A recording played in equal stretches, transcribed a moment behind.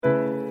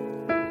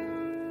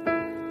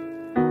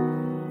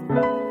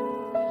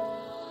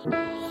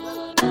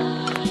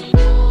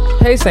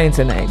Hey, Saints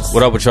and Aints.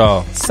 What up with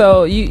y'all?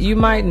 So you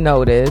might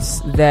notice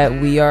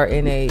that we are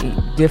in a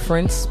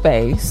different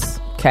space.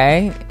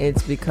 Okay,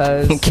 it's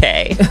because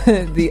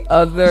the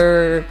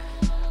other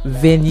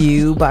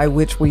venue by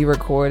which we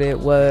recorded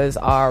was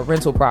our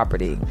rental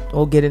property.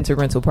 We'll get into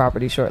rental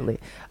property shortly,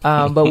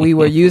 but we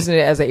were using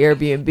it as an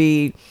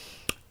Airbnb.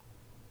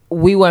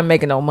 We weren't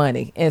making no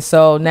money, and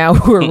so now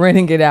we're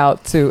renting it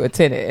out to a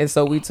tenant. And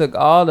so we took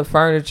all the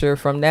furniture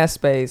from that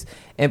space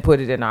and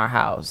put it in our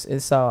house.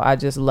 And so I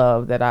just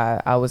love that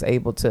I was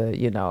able to,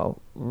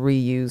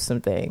 reuse some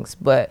things.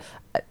 But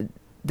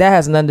that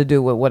has nothing to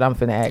do with what I'm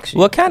finna ask you.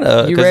 What kind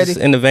of? You ready? It's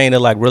in the vein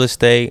of like real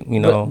estate,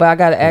 But I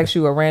got to ask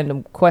you a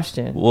random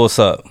question. What's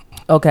up?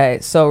 Okay,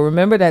 so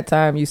remember that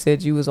time you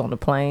said you was on the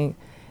plane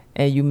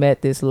and you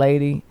met this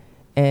lady?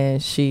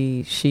 And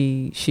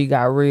she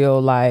got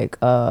real like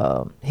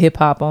hip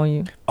hop on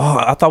you. Oh,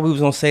 I thought we was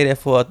gonna say that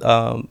for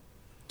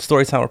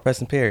story time with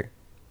Preston Perry.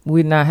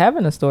 We're not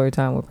having a story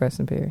time with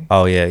Preston Perry.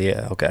 Oh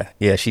yeah, okay,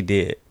 yeah, she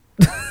did.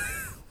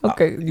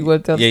 Okay, you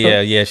want to tell? The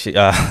story? Yeah. She,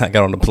 I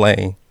got on the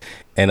plane,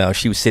 and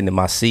she was sitting in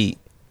my seat,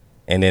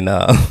 and then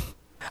I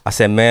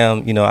said,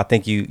 "Ma'am, I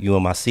think you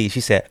in my seat."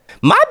 She said,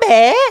 "My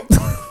bad."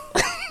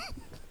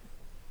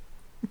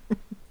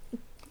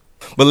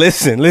 But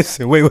listen,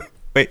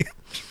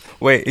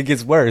 wait, it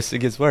gets worse.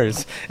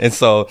 And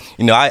so,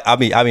 I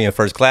be in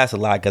first class a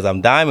lot because I'm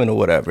diamond or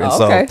whatever. And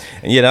okay. So,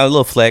 a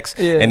little flex.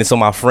 Yeah. And then so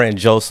my friend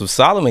Joseph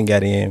Solomon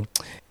got in,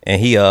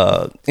 and he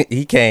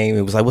came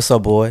and was like, "What's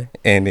up, boy?"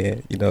 And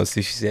then,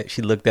 so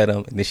she looked at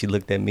him, and then she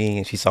looked at me,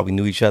 and she saw we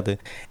knew each other.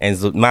 And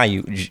so, mind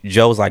you,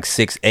 Joe's like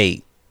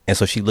 6'8". And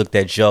so she looked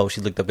at Joe. She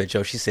looked up at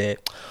Joe. She said,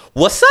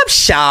 "What's up,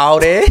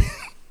 shawty?"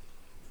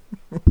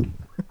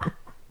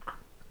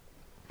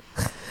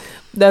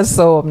 That's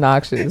so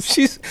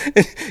obnoxious.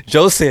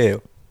 Joe said,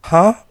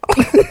 "Huh?"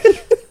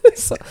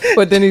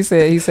 But then he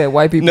said,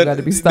 "White people got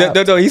to be stopped."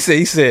 No. He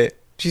said,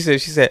 she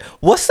said,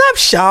 "What's up,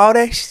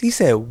 shawty?" He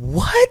said,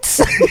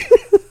 "What?"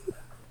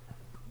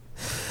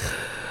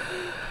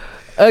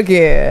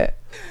 Again,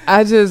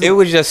 it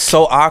was just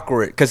so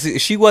awkward because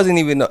she wasn't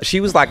even.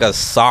 She was like a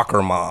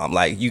soccer mom.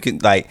 Like you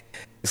can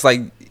it's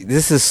like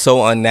this is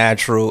so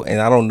unnatural, and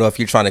I don't know if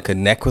you're trying to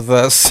connect with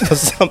us or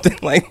something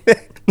like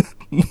that.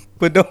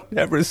 But don't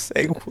ever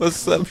say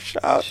 "What's up,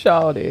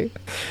 shawty?"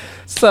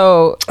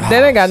 So that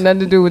ain't got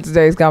nothing to do with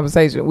today's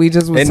conversation.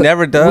 It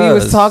never does. We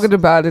was talking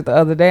about it the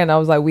other day, and I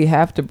was like, we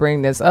have to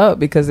bring this up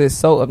because it's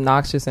so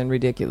obnoxious and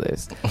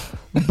ridiculous.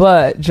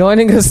 But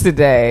joining us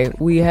today,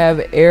 we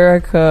have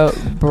Erica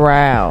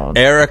Brown.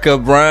 Erica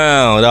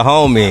Brown, the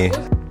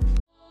homie.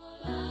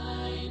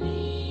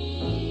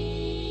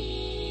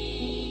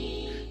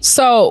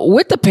 So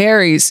With the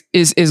Perrys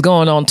is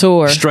going on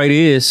tour. Straight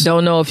is.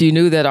 Don't know if you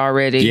knew that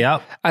already.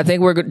 Yep. I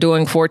think we're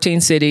doing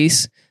 14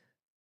 cities.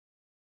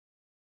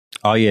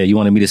 Oh yeah, you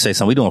wanted me to say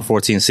something. We're doing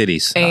 14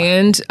 cities.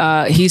 And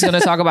he's going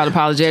to talk about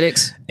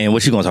apologetics. And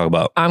what you going to talk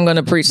about? I'm going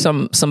to preach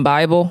some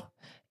Bible.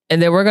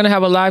 And then we're going to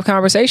have a live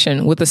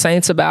conversation with the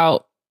saints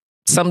about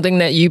something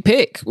that you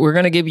pick. We're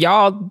going to give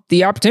y'all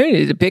the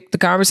opportunity to pick the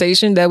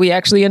conversation that we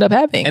actually end up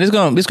having. And it's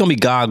going to be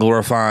God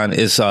glorifying.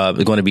 It's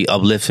going to be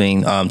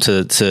uplifting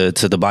to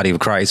the body of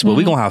Christ. But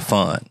we're going to have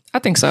fun. I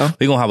think so.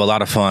 We're going to have a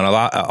lot of fun. A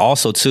lot of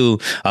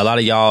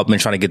y'all have been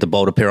trying to get the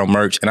Bold Apparel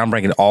merch, and I'm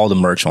bringing all the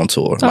merch on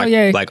tour.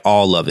 Like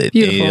all of it.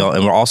 Beautiful.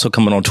 And we're also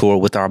coming on tour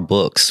with our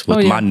books,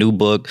 with my new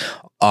book.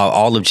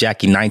 All of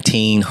Jackie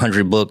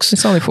 1900 books.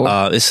 It's only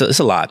 4. It's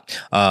a lot.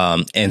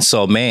 And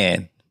so,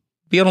 man,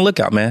 be on the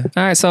lookout, man.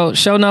 All right. So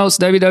show notes,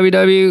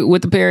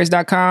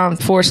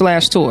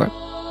 www.withtheperrys.com/tour.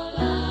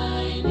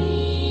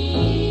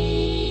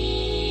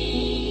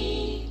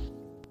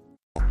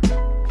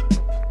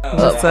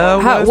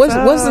 What's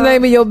the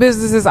name of your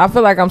businesses? I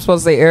feel like I'm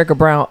supposed to say Erica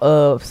Brown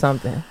of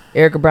something.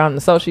 Erica Brown and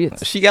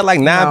Associates. She got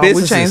like 9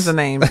 businesses. We changed the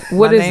name.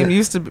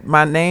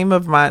 My name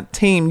of my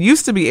team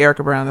used to be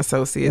Erica Brown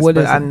Associates, but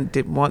I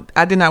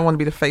did not want to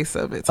be the face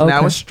of it. So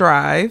now it's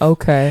Strive.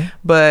 Okay.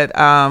 But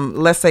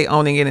let's say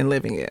owning it and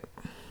living it.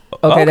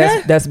 Okay.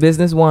 That's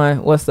business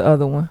one. What's the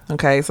other one?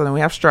 Okay, so then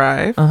we have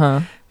Strive.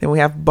 Then we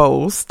have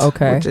Boast.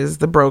 Okay. Which is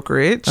the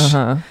brokerage.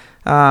 Yeah,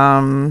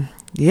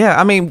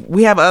 I mean,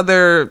 we have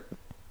other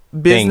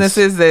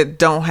businesses that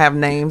don't have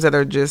names that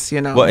are just,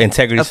 Well,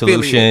 Integrity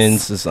affiliates.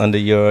 Solutions is under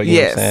your,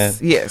 you know what I'm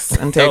saying? Yes,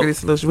 Integrity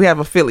Solutions. We have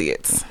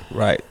affiliates.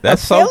 Right.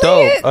 That's so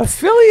dope.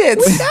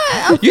 Affiliates.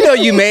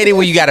 You made it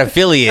when you got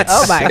affiliates.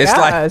 Oh my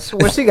gosh.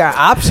 Well, she got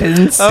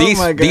options.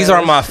 These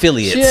are my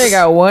affiliates. She ain't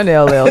got one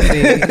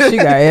LLC. She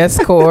got S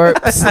Corps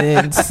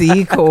and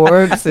C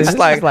Corps. It's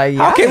like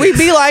how can we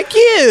be like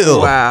you?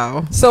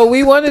 Wow. So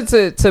we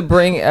wanted to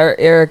bring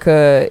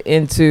Erica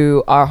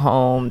into our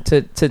home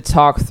to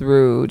talk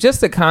through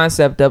just the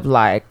concept of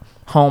like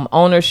home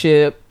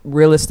ownership,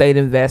 real estate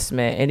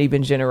investment, and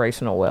even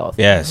generational wealth.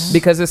 Yes.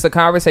 Because it's a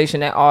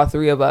conversation that all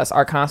three of us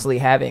are constantly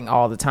having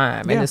all the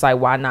time. And it's like,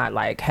 why not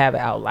like have it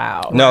out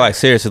loud? No, like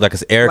seriously, like,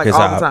 cause Eric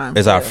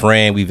is our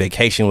friend. We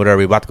vacation with her.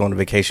 We're about to go on a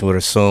vacation with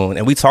her soon.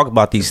 And we talk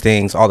about these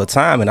things all the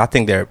time. And I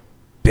think they're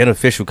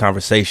beneficial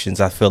conversations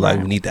I feel like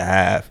we need to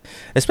have,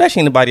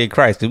 especially in the body of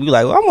Christ. Because we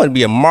like, well, I'm going to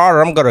be a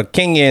martyr. I'm going to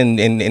king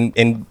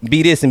and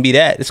be this and be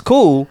that. It's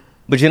cool,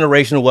 but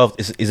generational wealth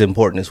is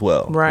important as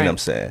well. Right. You know what I'm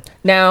saying?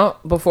 Now,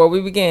 before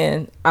we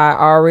begin, I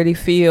already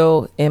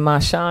feel in my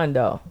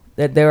shondo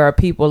that there are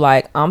people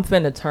like, I'm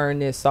finna turn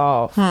this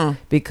off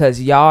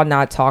because y'all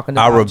not talking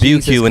about I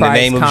rebuke Jesus you in Christ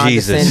the name of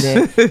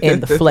Jesus in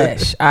the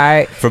flesh. All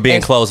right, for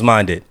being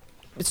closed-minded.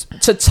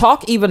 To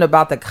talk even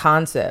about the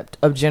concept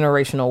of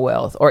generational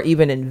wealth or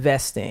even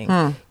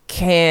investing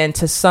can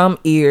to some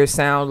ears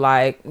sound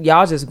like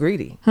y'all just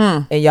greedy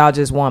and y'all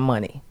just want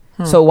money.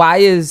 So why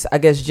is, I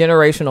guess,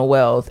 generational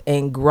wealth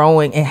and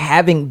growing and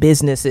having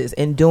businesses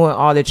and doing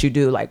all that you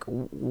do, like,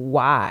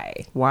 why?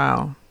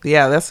 Wow.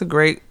 Yeah, that's a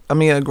great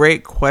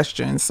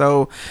question.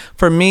 So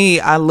for me,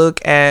 I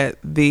look at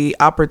the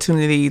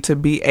opportunity to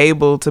be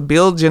able to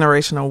build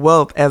generational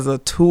wealth as a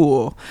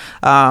tool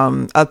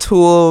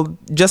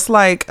just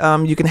like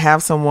you can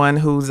have someone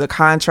who's a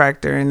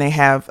contractor and they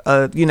have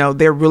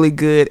they're really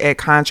good at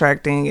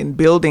contracting and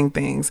building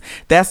things.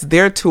 That's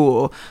their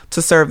tool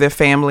to serve their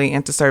family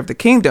and to serve the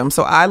kingdom.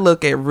 So I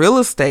look at real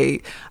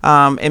estate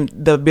and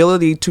the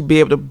ability to be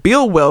able to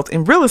build wealth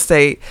in real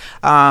estate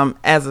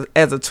as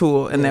a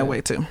tool in that way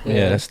too.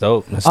 Yeah, that's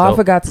dope. I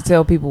forgot to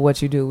tell people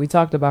what you do. We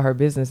talked about her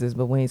businesses,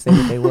 but we ain't say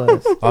what they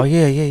was. Oh,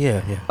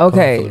 yeah.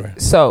 Okay,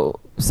 so,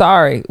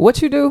 sorry.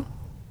 What you do,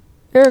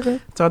 Erica?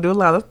 So I do a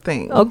lot of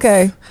things.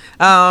 Okay.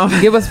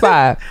 Give us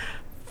 5.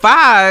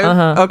 5?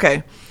 Uh-huh.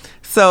 Okay.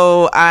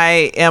 So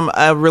I am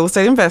a real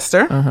estate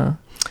investor. Uh-huh.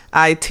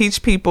 I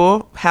teach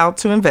people how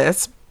to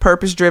invest.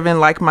 Purpose-driven,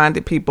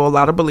 like-minded people, a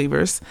lot of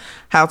believers,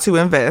 how to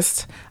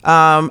invest.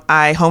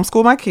 I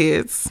homeschool my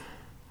kids.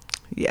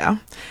 Yeah.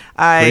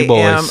 I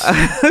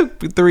am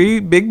 3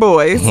 big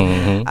boys.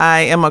 Mm-hmm.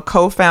 I am a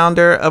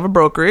co-founder of a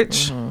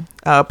brokerage,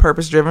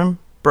 purpose-driven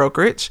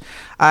brokerage.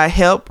 I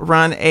help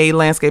run a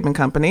landscaping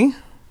company.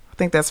 I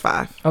think that's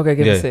 5. Okay,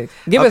 give us 6.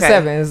 Give us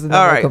 7. Is the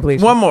all right,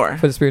 completion. One more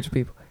for the spiritual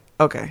people.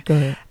 Okay, go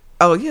ahead.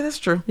 Oh yeah, that's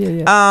true.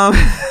 Yeah.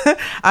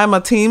 I'm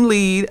a team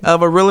lead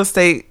of a real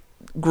estate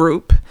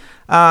group,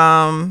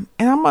 and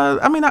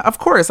of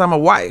course, I'm a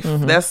wife.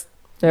 That's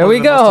there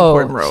we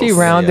go. She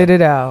rounded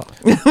it out.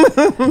 Her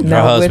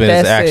husband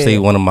is actually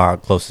one of my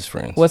closest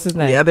friends. What's his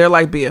name? Yeah, they're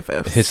like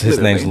BFFs. His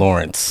name's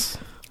Lawrence.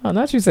 Oh,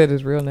 not you said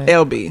his real name.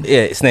 LB.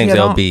 Yeah, his name's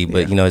LB,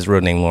 but his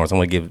real name Lawrence. I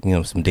want to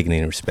give some dignity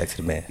and respect to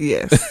the man.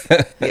 Yes.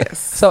 Yes.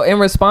 So in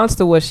response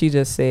to what she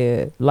just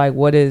said, like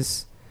what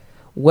is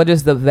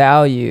the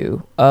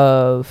value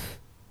of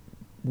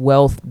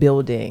wealth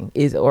building?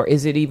 Is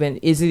it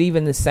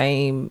even the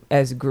same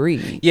as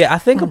greed? Yeah, I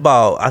think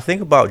about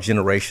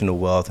generational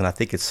wealth, and I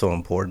think it's so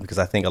important because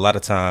I think a lot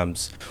of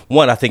times,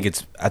 let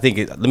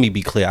me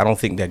be clear, I don't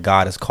think that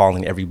God is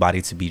calling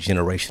everybody to be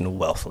generational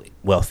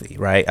wealthy,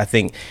 right? I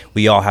think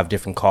we all have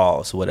different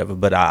calls or whatever,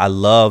 but I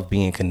love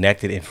being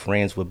connected and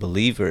friends with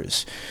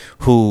believers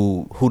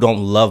who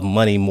don't love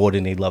money more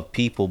than they love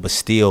people, but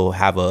still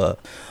have a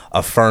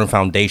firm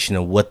foundation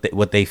of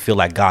what they feel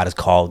like God has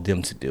called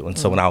them to do. And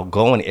so when I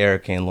go in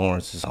Erica and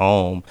Lawrence's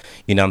home,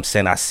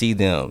 I see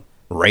them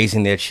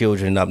raising their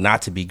children up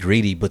not to be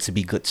greedy, but to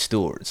be good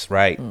stewards,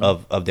 right,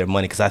 of their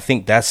money. Because I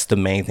think that's the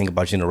main thing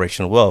about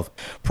generational wealth.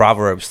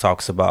 Proverbs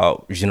talks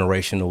about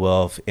generational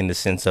wealth in the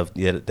sense of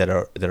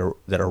that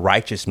a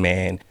righteous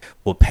man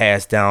will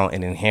pass down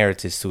an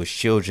inheritance to his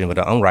children, but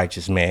an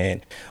unrighteous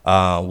man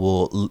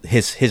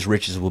his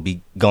riches will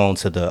be gone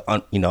to the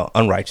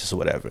unrighteous or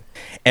whatever.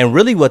 And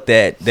really, what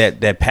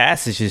that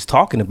passage is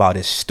talking about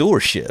is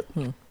stewardship.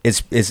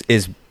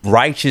 Is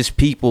righteous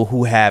people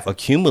who have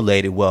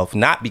accumulated wealth,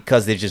 not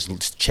because they're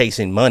just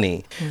chasing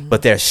money,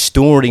 but they're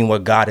stewarding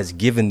what God has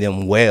given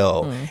them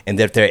well, and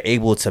that they're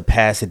able to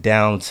pass it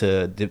down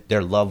to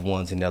their loved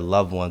ones, and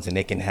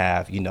they can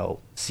have,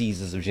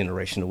 seasons of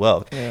generational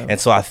wealth. Yeah. And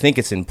so I think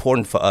it's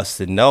important for us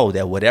to know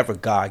that whatever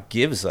God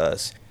gives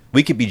us,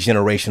 we could be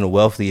generational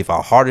wealthy if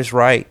our heart is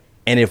right,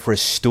 and if we're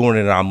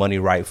stewarding our money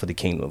right for the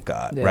kingdom of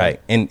God, right?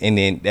 And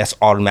then that's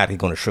automatically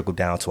going to trickle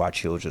down to our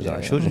children and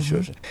our children's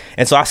children.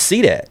 And so I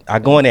see that. I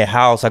go in their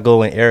house, I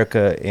go in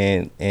Erica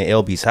and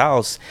LB's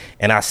house,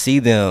 and I see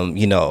them,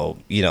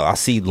 I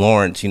see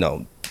Lawrence,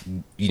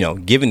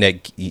 giving their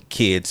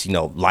kids,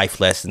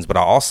 life lessons, but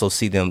I also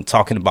see them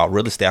talking about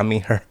real estate. I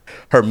mean,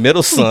 her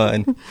middle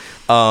son,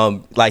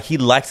 he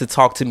likes to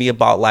talk to me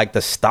about like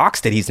the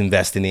stocks that he's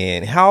investing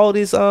in. How old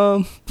is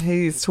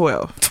He's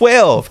 12.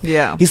 12.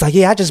 Yeah. He's like,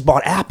 I just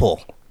bought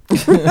Apple.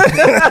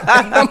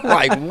 I'm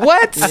like,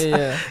 what?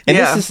 Yeah.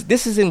 And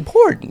this is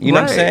important. You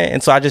know what I'm saying?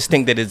 And so I just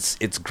think that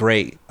it's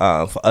great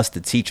for us to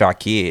teach our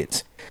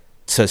kids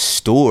to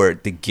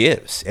steward the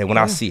gifts. And when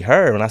I see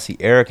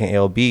Eric and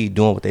LB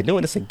doing what they're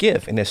doing, it's a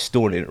gift, and they're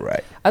stewarding it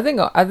right. I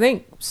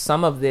think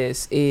some of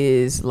this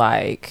is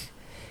like,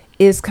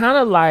 it's kind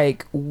of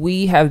like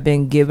we have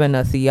been given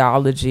a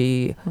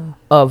theology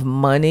of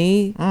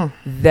money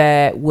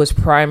that was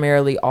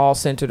primarily all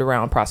centered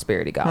around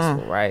prosperity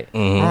gospel, right?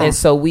 And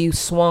so we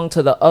swung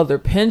to the other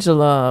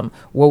pendulum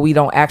where we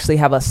don't actually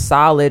have a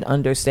solid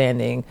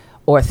understanding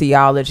or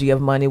theology of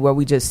money where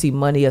we just see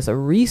money as a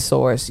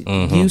resource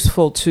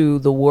useful to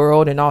the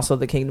world and also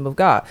the kingdom of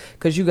God.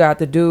 Because you got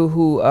the dude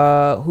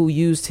who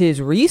used his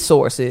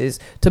resources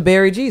to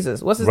bury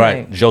Jesus. What's his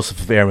name?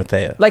 Joseph of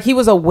Arimathea. Like, he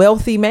was a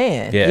wealthy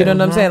man. Yeah. You know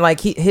what I'm saying? Like,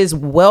 his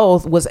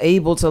wealth was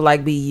able to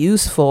like be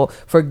useful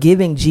for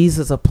giving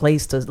Jesus a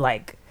place to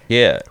like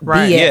be at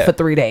for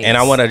 3 days. And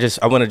I want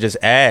to just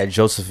add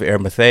Joseph of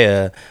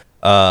Arimathea.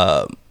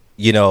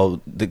 You know,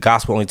 the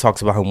gospel only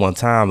talks about him one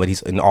time, but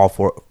he's in all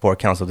four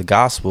accounts of the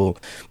gospel.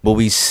 But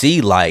we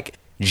see like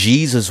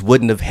Jesus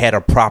wouldn't have had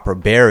a proper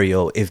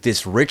burial if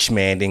this rich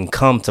man didn't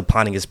come to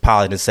Pontius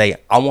Pilate and say,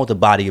 I want the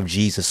body of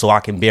Jesus so I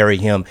can bury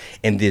him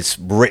in this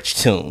rich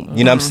tomb.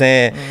 You know what I'm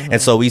saying?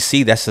 And so we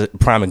see that's a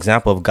prime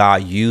example of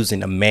God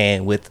using a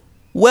man with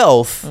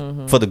wealth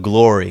for the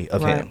glory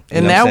of him.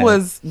 And that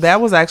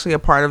was actually a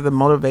part of the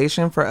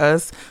motivation for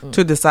us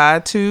to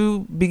decide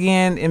to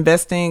begin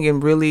investing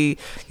and really,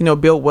 you know,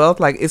 build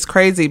wealth. Like, it's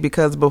crazy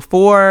because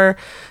before,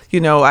 you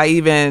know,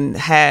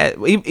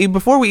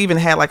 before we even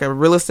had like a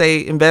real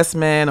estate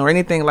investment or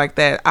anything like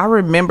that, I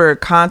remember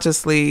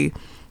consciously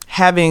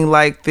having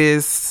like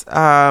this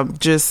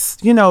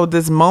just, you know,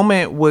 this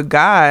moment with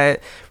God,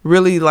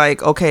 really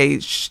like, okay,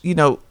 you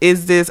know,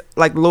 is this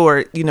like,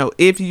 Lord, you know,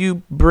 if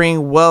you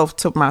bring wealth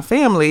to my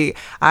family,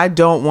 I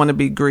don't want to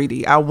be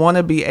greedy. I want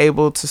to be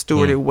able to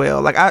steward it well.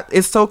 Like,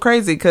 it's so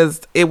crazy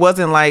because it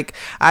wasn't like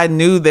I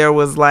knew there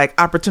was like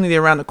opportunity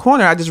around the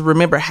corner. I just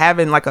remember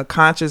having like a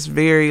conscious,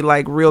 very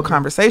like real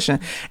conversation.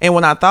 And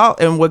when I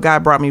thought, and what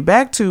God brought me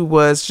back to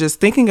was just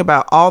thinking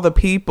about all the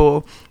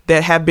people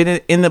that have been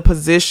in the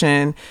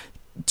position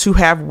to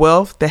have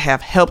wealth that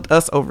have helped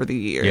us over the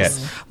years.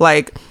 Yes.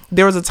 Like,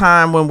 there was a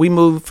time when we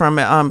moved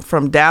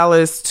from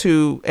Dallas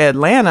to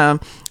Atlanta,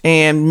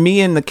 and me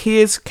and the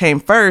kids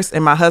came first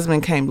and my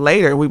husband came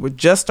later. We were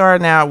just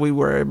starting out. We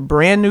were a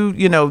brand new,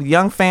 you know,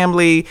 young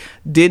family,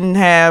 didn't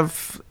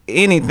have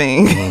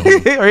anything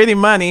or any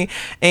money,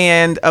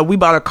 and we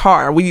bought a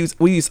car. We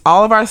used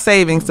all of our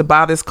savings to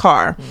buy this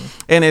car,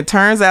 and it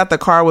turns out the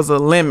car was a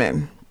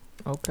lemon.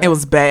 Okay. It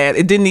was bad.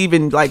 It didn't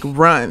even like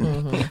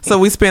run. So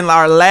we spent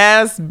our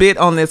last bit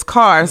on this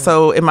car.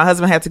 So, and my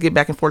husband had to get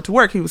back and forth to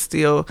work. He was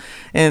still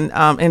in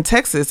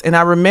Texas. And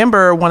I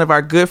remember one of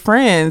our good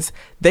friends,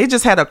 they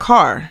just had a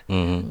car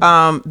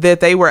that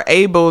they were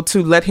able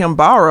to let him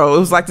borrow. It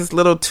was like this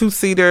little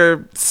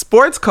 2-seater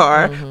sports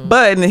car,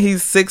 but and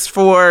he's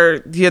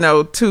 6'4", you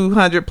know,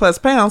 200 plus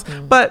pounds.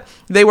 But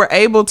they were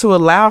able to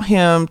allow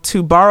him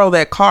to borrow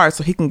that car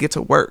so he can get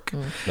to work.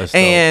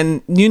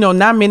 And, you know,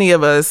 not many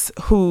of us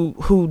who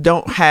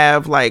don't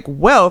have like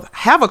wealth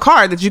have a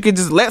car that you could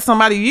just let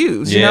somebody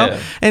use, you know?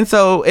 And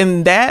so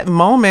in that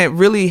moment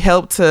really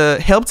helped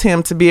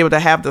him to be able to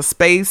have the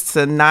space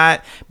to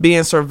not be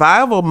in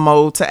survival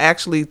mode, to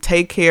actually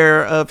take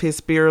care of his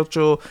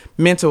spiritual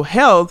mental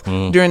health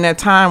during that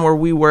time where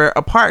we were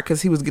apart,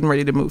 because he was getting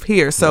ready to move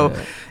here. So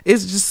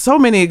it's just so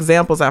many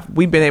examples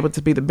we've been able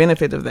to be the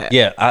benefit of that.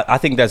 Yeah, I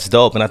think that's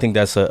dope. And I think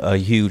that's a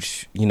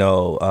huge, you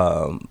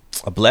know,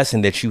 a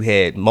blessing that you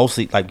had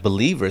mostly like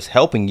believers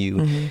helping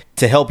you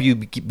to help you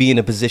be in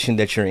a position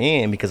that you're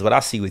in. Because what I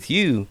see with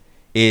you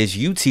is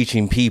you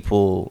teaching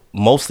people,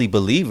 mostly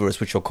believers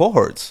with your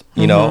cohorts,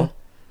 you know,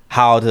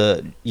 how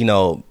to, you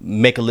know,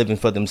 make a living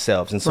for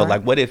themselves. And so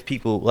like, what if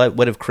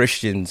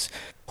Christians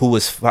who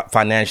was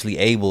financially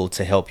able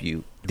to help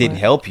you didn't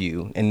help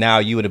you, and now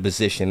you in a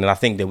position? And I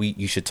think that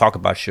you should talk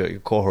about your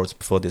cohorts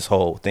before this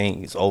whole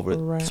thing is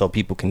over, so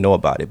people can know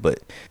about it. But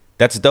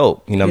that's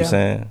dope. You know what I'm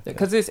saying?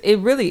 Because it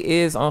really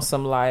is on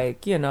some,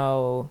 like, you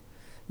know,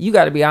 you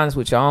got to be honest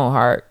with your own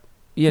heart,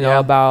 you know,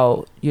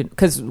 about you,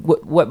 because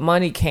what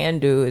money can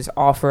do is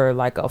offer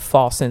like a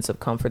false sense of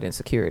comfort and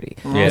security.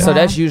 So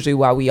that's usually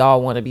why we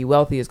all want to be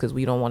wealthy, is because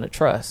we don't want to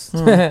trust.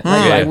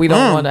 like we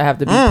don't want to have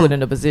to be put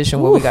in a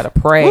position where we got to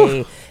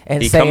pray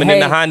and say, coming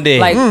hey, in the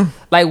Hyundai.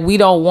 Like we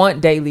don't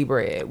want daily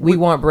bread. We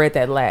want bread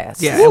that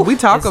lasts. Yeah, and we've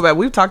talked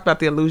about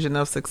the illusion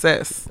of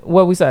success.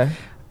 What we say?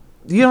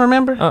 You don't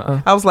remember?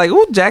 I was like,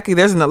 "Ooh, Jackie,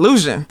 there's an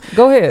illusion."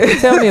 Go ahead,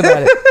 tell me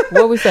about it.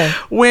 What we say?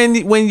 When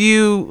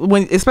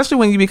especially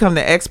when you become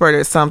the expert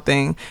at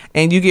something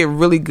and you get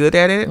really good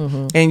at it,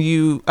 and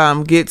you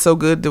get so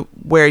good to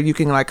where you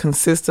can like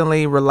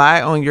consistently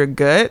rely on your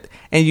gut,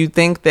 and you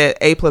think that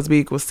A plus B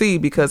equals C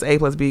because A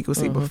plus B equals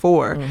C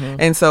before,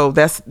 and so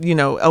that's, you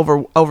know,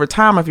 over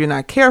time, if you're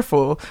not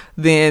careful,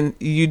 then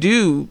you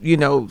do, you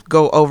know,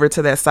 go over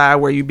to that side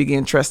where you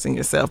begin trusting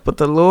yourself. But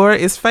the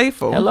Lord is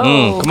faithful.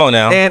 Come on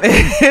now. And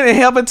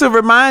helping to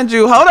remind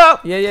you, hold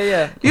up.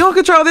 Yeah. You don't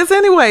control this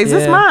anyways.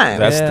 It's mine.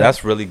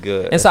 That's really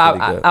good. And so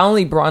I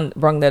only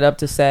brung that up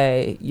to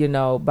say, you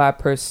know, by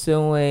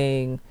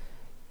pursuing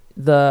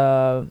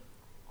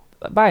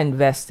by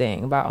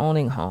investing, by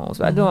owning homes,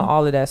 by doing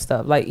all of that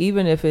stuff, like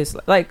even if it's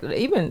like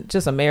even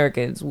just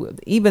Americans,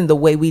 even the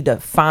way we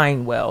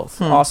define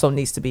wealth also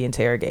needs to be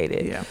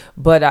interrogated. Yeah.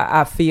 But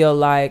I feel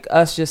like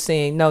us just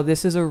saying, no,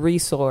 this is a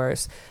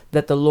resource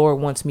that the Lord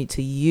wants me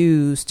to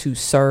use to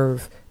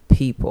serve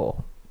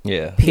people.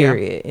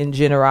 Period. And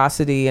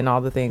generosity and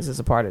all the things is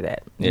a part of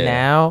that.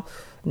 Now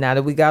now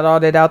that we got all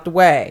that out the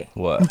way.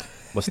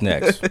 What's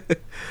next?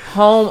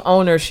 Home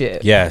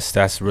ownership. Yes,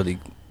 that's really,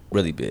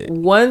 really big.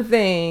 One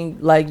thing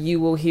like you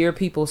will hear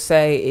people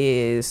say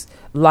is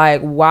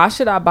like, why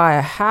should I buy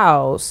a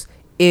house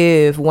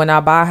if when I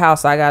buy a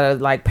house I gotta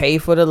like pay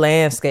for the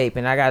landscape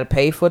and I gotta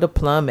pay for the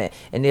plumbing,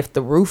 and if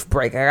the roof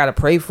break I gotta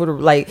pay for the,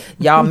 like,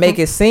 y'all make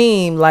it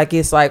seem like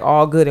it's like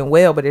all good and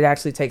well, but it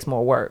actually takes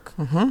more work.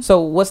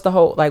 So what's the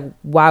whole, like,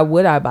 why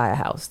would I buy a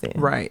house then?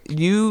 Right.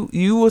 You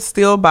will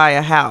still buy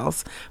a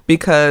house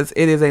because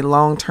it is a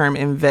long-term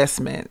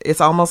investment.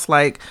 It's almost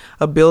like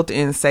a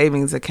built-in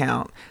savings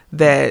account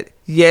that,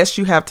 yes,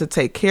 you have to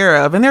take care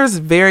of, and there's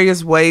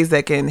various ways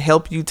that can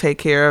help you take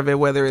care of it,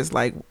 whether it's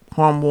like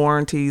home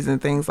warranties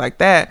and things like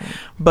that,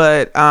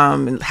 but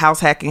house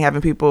hacking,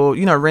 having people,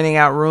 you know, renting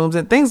out rooms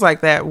and things like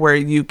that, where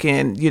you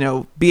can, you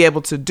know, be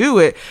able to do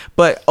it.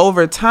 But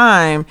over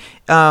time,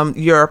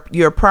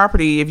 your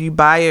property, if you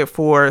buy it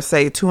for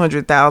say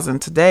 $200,000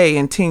 today,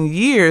 in 10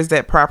 years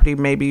that property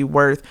may be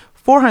worth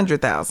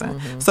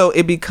 $400,000. So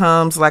it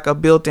becomes like a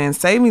built-in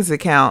savings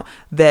account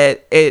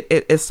that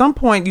at some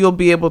point you'll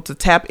be able to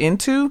tap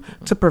into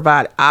to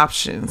provide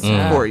options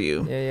for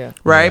you.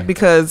 Right?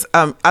 Because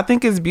I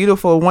think it's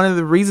beautiful. One of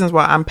the reasons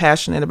why I'm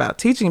passionate about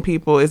teaching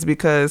people is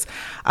because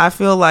I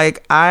feel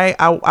like I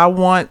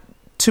want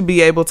to be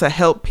able to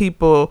help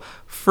people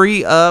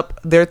free up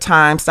their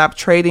time, stop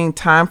trading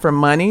time for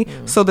money,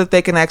 so that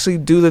they can actually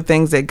do the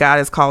things that God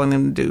is calling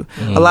them to do.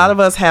 A lot of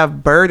us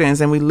have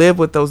burdens and we live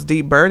with those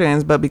deep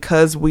burdens, but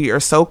because we are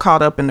so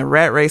caught up in the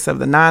rat race of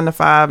the 9 to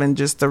 5 and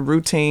just the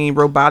routine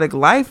robotic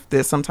life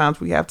that sometimes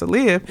we have to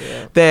live,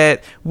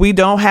 that we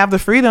don't have the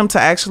freedom to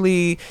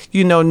actually,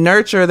 you know,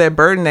 nurture that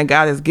burden that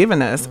God has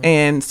given us.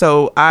 And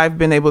so I've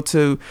been able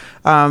to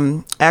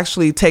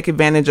actually take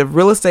advantage of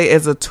real estate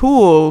as a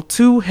tool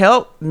to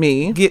help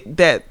me get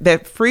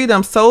that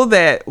freedom, so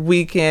that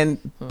we can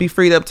be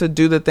freed up to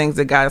do the things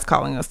that God is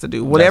calling us to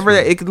do. Whatever,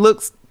 it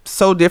looks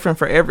so different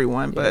for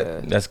everyone,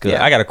 but that's good.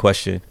 I got a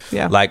question.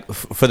 Like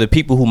for the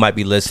people who might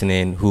be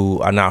listening who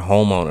are not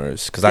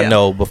homeowners, because I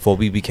know before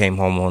we became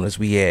homeowners,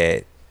 we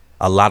had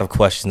a lot of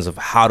questions of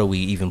how do we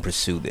even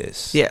pursue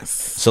this.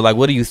 So like,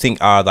 what do you think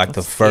are like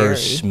the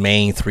first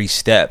main 3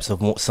 steps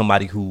of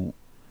somebody who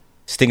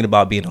is thinking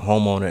about being a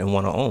homeowner and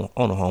want to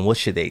own a home? What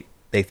should they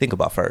think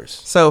about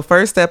first? So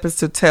first step is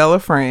to tell a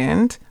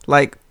friend,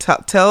 like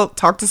talk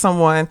to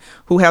someone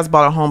who has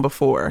bought a home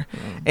before,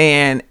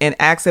 and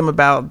ask them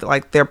about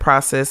like their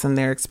process and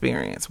their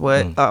experience.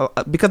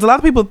 Because a lot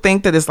of people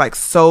think that it's like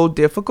so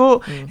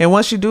difficult, and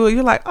once you do it,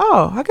 you're like,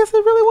 oh, I guess it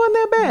really wasn't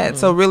that bad.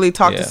 So really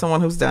talk to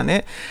someone who's done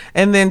it.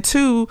 And then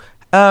 2,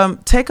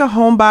 take a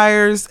home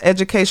buyer's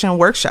education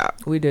workshop.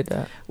 We did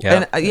that.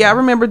 And I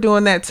remember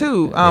doing that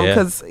too.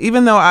 Because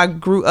even though I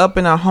grew up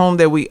in a home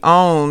that we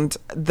owned,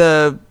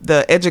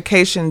 the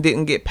education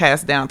didn't get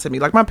passed down to me.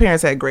 Like, my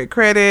parents had great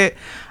credit.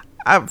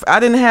 I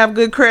didn't have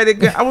good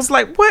credit. I was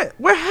like, what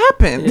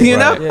happened? You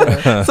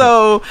know?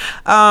 So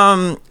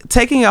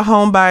taking a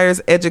home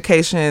buyer's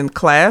education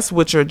class,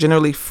 which are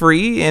generally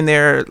free, and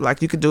they're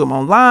like, you could do them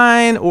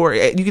online, or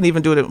you can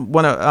even do it at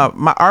one of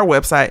our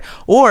website,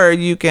 or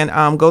you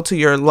can go to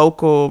your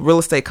local real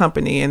estate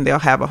company and they'll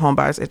have a home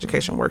buyer's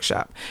education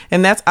workshop.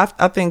 And that's,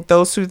 I think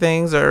those 2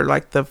 things are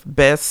like the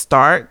best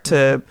start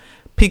to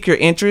pique your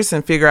interest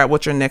and figure out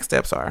what your next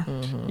steps are.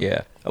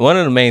 One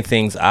of the main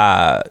things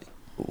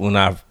when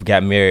I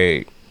got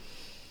married,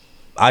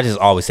 I just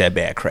always had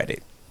bad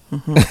credit.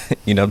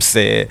 You know what I'm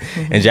saying?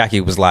 And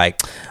Jackie was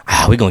like,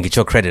 we're gonna get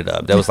your credit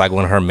up. That was like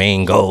one of her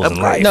main goals in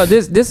life. No,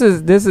 this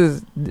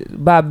is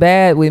by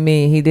bad we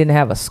mean he didn't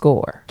have a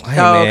score. Hey,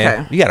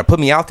 man, you gotta put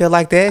me out there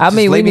like that? I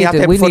mean, we need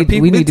to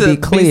be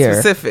clear. Be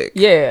specific.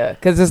 Yeah,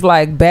 because it's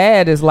like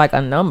bad is like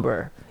a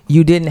number.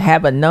 You didn't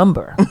have a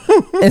number.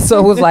 And so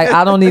it was like,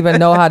 I don't even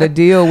know how to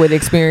deal with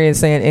experience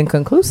saying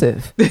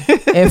inconclusive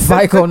and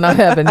FICO not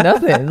having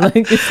nothing.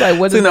 Like, it's like,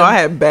 what is I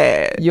had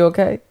bad. You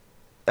okay?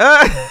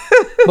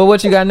 But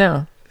what you got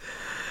now?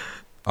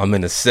 I'm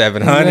in the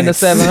 700s. You're in the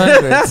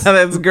 700s.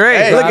 That's great.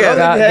 Hey, look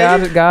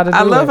at it.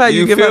 I love how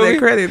you give her that me?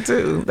 Credit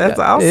too. That's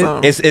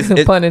awesome.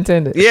 It's pun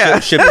intended.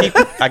 Yeah. Should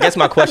people, I guess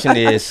my question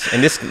is,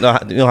 and this, you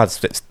don't have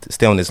to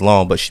stay on this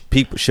long, but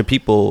should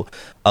people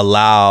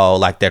allow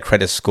like their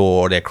credit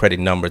score or their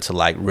credit number to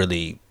like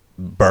really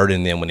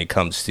burden them when it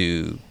comes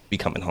to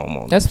becoming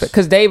homeowners? That's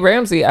because Dave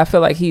Ramsey, I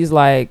feel like he's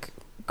like,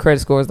 credit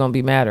scores don't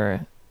be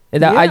mattering.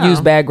 I use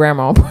bad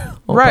grammar on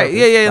right.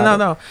 purpose.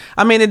 No.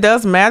 I mean, it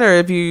does matter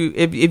if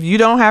you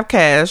don't have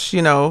cash,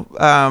 you know,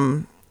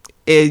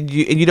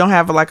 you don't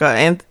have like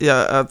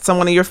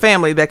someone in your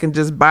family that can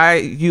just buy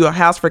you a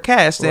house for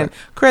cash, then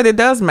credit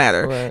does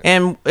matter. Right.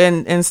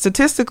 And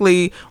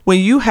statistically, when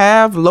you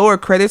have lower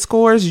credit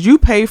scores, you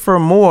pay for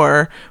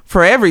more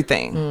for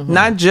everything,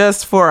 not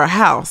just for a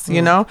house,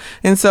 you know?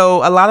 And so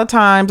a lot of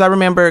times I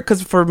remember,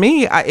 because for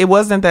me, it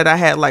wasn't that I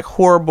had like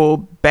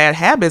horrible bad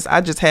habits.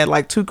 I just had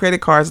like 2 credit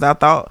cards that I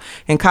thought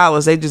in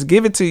college, they just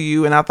give it to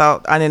you, and I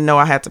thought I didn't know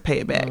I had to pay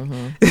it back.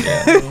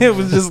 It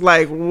was just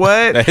like,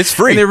 what? It's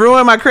free. And it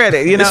ruined my credit.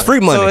 credit, you know, it's free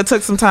money. So it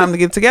took some time to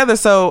get together.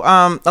 So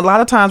a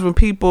lot of times when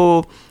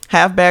people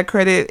have bad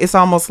credit, it's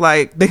almost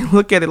like they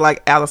look at it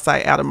like out of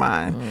sight, out of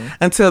mind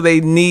until they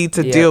need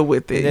to deal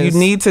with it. You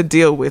need to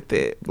deal with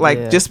it.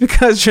 Like just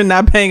because you're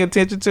not paying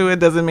attention to it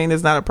doesn't mean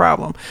it's not a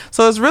problem.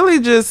 So it's really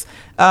just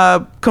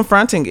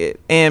confronting it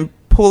and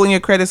pulling your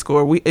credit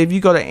score. If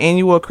you go to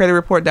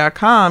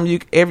annualcreditreport.com,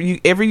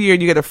 every year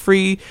you get a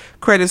free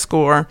credit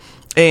score.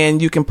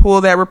 And you can pull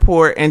that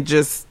report and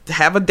just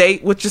have a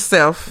date with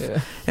yourself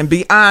and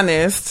be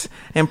honest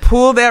and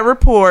pull that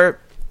report.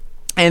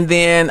 And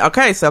then, what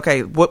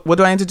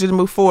do I need to do to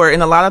move forward?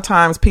 And a lot of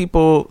times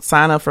people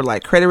sign up for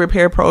like credit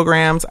repair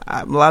programs.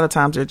 A lot of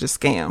times they're just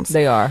scams.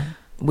 They are.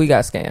 We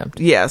got scammed.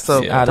 Yeah,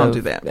 so don't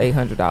do that.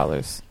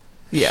 $800.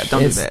 Yeah,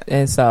 don't do that.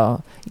 And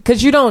so,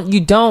 because you don't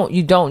need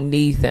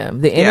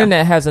them. The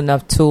internet has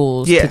enough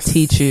tools to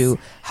teach you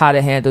how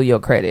to handle your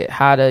credit,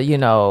 how to,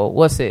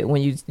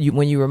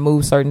 when you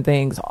remove certain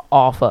things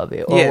off of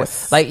it, or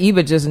like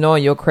even just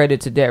knowing your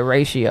credit to debt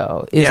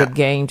ratio is a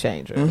game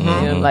changer.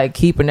 Like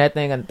keeping that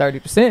thing under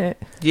 30%.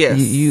 Yes,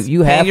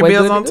 you have your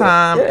bills on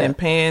time and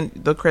paying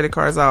the credit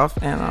cards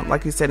off, and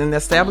like you said, and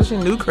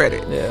establishing new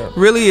credit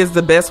really is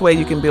the best way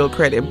you can build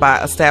credit,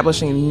 by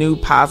establishing new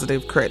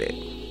positive credit.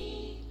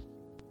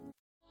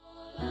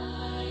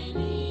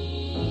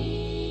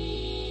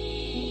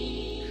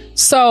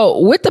 So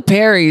with the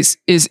Perrys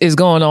is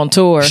going on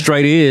tour.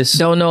 Straight is.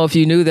 Don't know if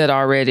you knew that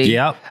already.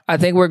 Yep. I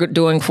think we're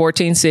doing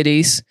 14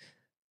 cities.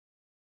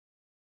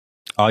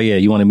 Oh yeah,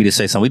 you wanted me to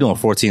say something. We're doing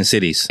 14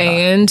 cities.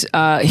 And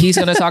he's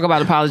going to talk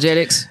about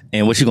apologetics.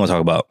 And what you going to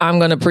talk about? I'm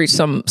going to preach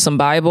some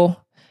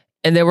Bible.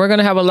 And then we're going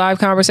to have a live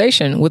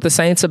conversation with the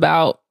saints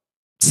about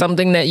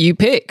something that you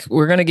pick.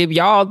 We're going to give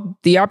y'all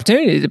the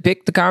opportunity to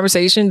pick the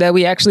conversation that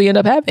we actually end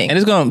up having. And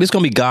it's going to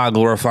be God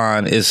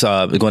glorifying. It's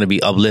going to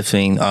be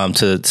uplifting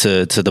to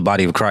the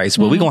body of Christ.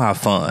 But we're going to have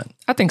fun.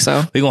 I think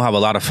so. We're going to have a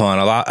lot of fun.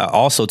 A lot of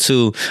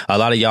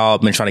y'all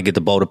have been trying to get the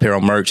Bold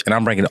Apparel merch, and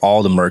I'm bringing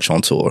all the merch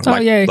on tour.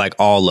 Like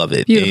all of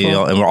it.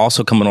 Beautiful. And we're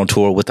also coming on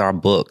tour with our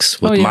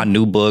books, with my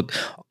new book.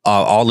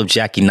 All of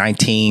Jackie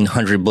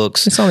 1900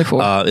 books. It's only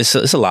 4. It's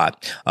a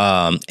lot.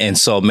 And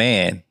so,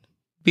 man,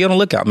 be on the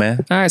lookout,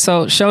 man. All right,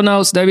 so show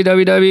notes,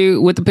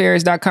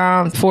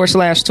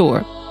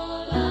 www.withtheperrys.com/tour.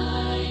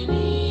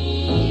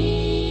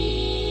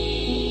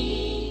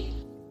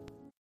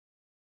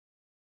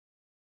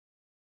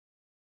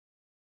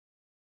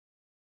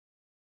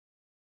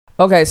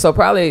 Okay, so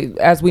probably,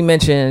 as we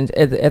mentioned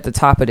at the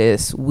top of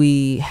this,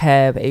 we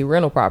have a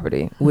rental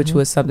property, which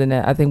was something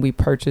that I think we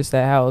purchased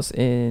that house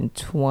in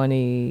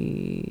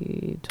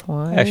 2020.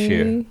 Last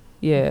year.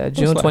 Yeah,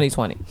 June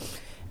 2020.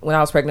 When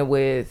I was pregnant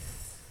with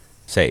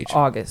Sage.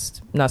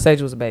 August. No,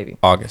 Sage was a baby.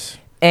 August.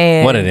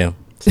 And one of them.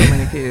 So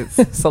many kids.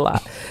 It's a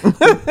lot.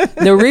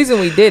 The reason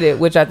we did it,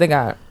 which I think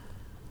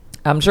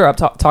I'm sure I've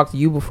talked to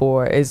you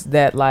before, is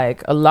that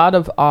like a lot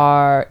of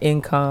our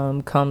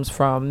income comes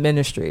from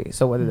ministry.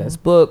 So whether that's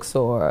books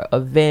or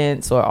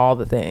events or all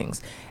the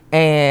things.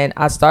 And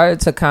I started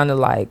to kind of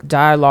like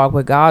dialogue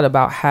with God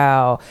about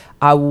how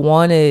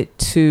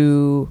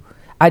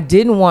I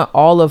didn't want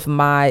all of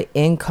my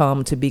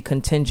income to be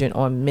contingent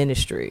on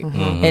ministry.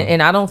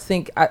 And I don't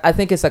think, I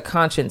think it's a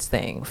conscience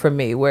thing for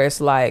me, where it's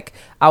like,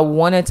 I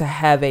wanted to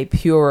have a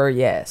purer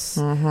yes.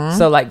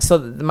 So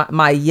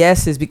my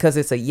yes is because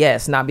it's a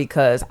yes, not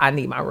because I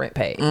need my rent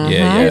paid.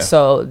 And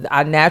so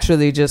I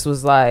naturally just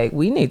was like,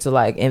 we need to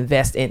like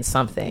invest in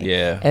something.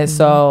 And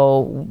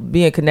so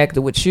being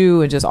connected with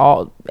you and just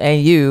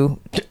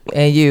you,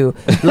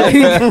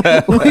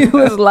 like, we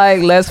was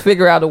like, let's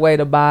figure out a way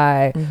to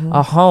buy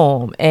a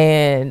home.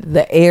 And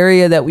the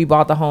area that we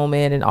bought the home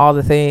in and all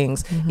the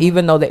things,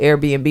 even though the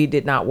Airbnb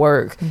did not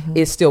work,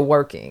 it's still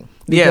working.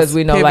 Because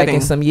we know pivoting. Like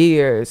in some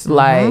years,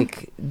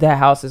 like that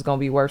house is going to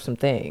be worth some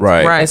things.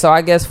 Right. And so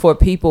I guess for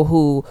people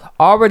who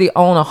already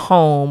own a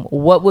home,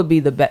 what would be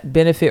the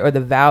benefit or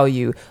the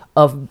value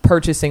of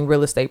purchasing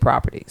real estate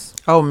properties?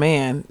 Oh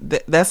man,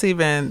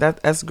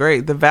 that's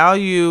great. The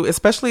value,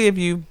 especially if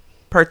you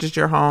purchased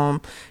your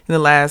home in the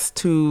last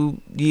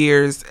 2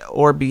 years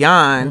or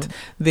beyond,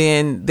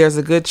 then there's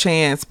a good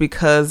chance,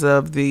 because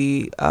of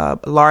the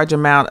large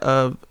amount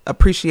of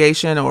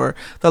appreciation or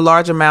the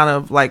large amount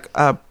of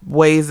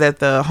ways that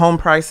the home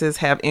prices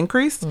have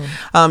increased,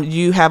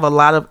 you have a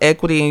lot of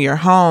equity in your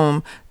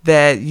home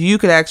that you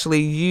could actually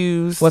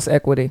use. What's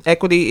equity?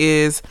 Equity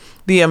is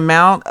the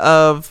amount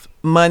of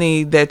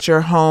money that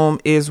your home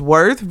is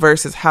worth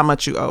versus how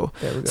much you owe.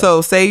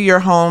 So say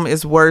your home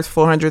is worth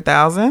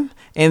 $400,000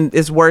 and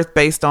is worth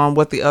based on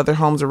what the other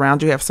homes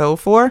around you have sold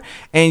for,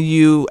 and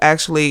you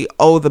actually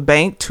owe the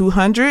bank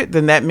 $200,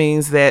 then that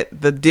means that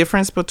the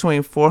difference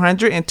between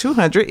 $400 and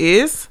 $200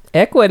 is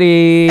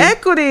equity.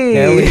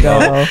 There we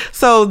go.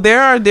 So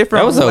there are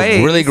different ways. That was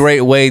a really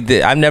great way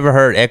that I've never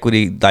heard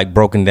equity like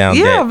broken down.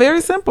 Yeah,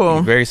 very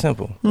simple. Very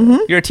simple.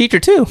 You're a teacher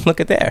too. Look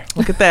at that.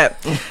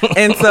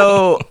 And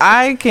so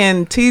I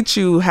can teach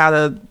you how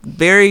to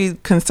very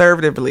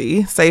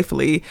conservatively,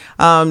 safely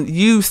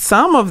use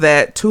some of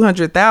that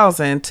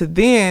 $200,000 to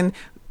then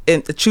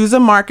choose a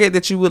market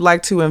that you would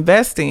like to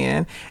invest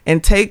in,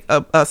 and take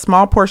a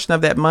small portion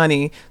of that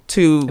money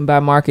to. And by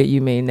market,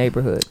 you mean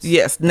neighborhoods?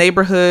 Yes,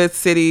 neighborhoods,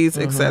 cities,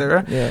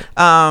 etc.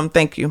 Yeah.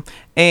 Thank you.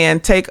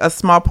 And take a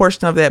small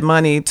portion of that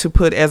money to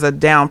put as a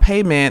down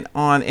payment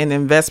on an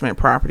investment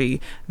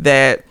property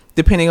that,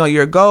 depending on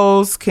your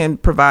goals, can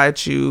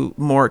provide you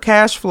more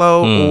cash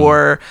flow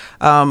or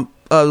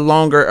a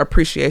longer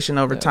appreciation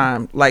over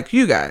time, like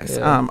you guys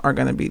are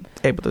going to be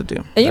able to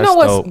do. And you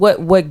know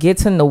what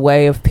gets in the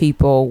way of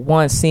people,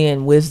 one,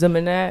 seeing wisdom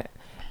in that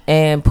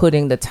and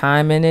putting the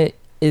time in it,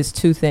 is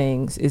two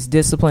things: is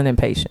discipline and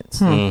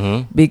patience.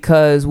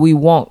 Because we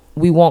want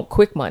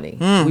quick money.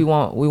 We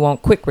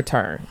want quick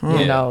return.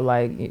 You know,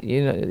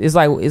 it's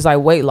like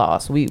weight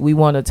loss. We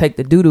want to take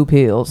the doo-doo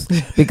pills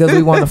because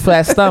we want a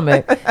flat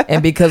stomach,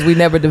 and because we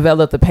never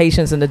develop the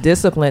patience and the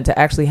discipline to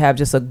actually have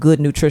just a good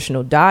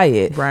nutritional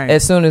diet. Right.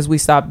 As soon as we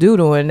stop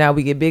doo-dooing, now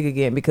we get big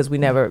again because we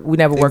never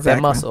work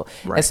that muscle.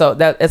 Right. And so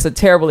that's a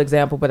terrible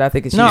example, but I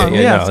think it's no.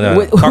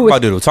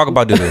 Talk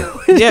about doo-doo.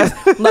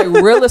 Yes. Like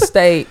real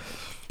estate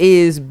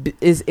is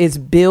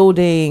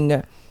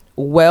building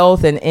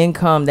wealth and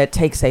income that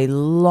takes a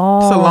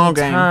long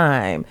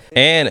time.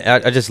 And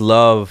I just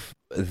love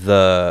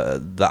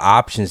the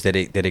options that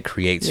it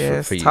creates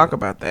for you. Talk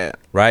about that.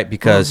 Right?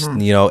 Because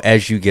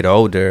as you get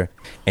older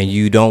and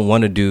you don't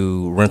want to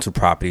do rental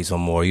properties no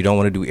more, you don't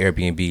want to do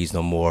Airbnbs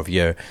no more. If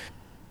your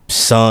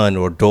son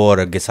or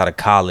daughter gets out of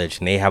college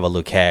and they have a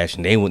little cash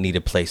and they would need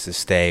a place to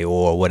stay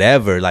or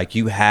whatever, like,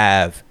 you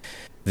have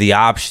the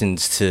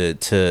options to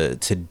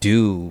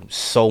do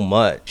so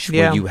much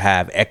when you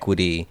have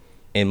equity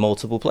in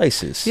multiple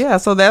places. Yeah,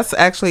 so that's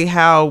actually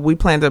how we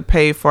plan to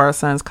pay for our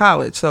son's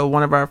college. So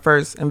one of our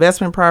first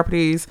investment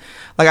properties,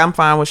 like, I'm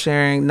fine with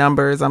sharing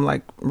numbers, I'm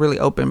like really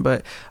open,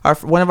 but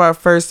one of our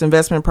first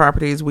investment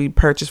properties we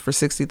purchased for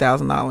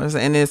 $60,000,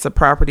 and it's a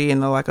property in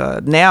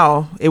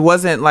now it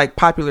wasn't like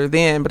popular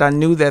then, but I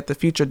knew that the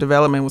future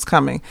development was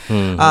coming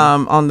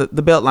on the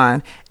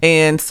Beltline,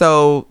 and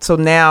so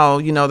now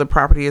the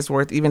property is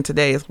worth, even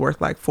today, it's worth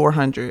like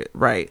 $400,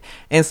 right?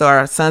 And so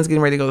our son's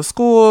getting ready to go to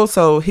school,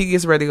 so he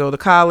gets ready to go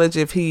to college.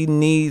 If he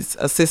needs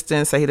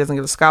assistance, say he doesn't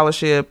get a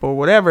scholarship or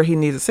whatever, he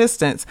needs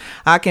assistance,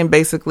 I can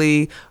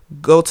basically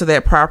go to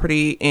that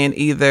property and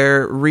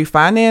either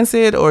refinance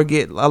it or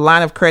get a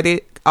line of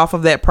credit off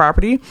of that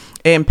property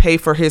and pay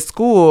for his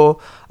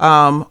school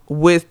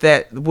with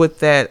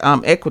that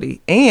equity.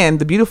 And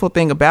the beautiful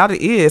thing about it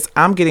is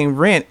I'm getting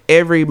rent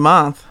every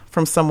month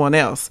from someone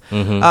else.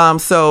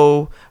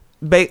 So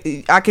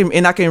I can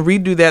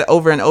redo that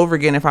over and over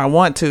again if I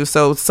want to.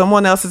 So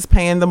someone else is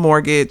paying the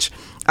mortgage.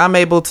 I'm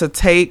able to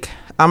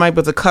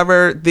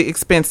cover the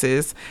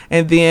expenses,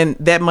 and then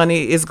that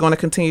money is going to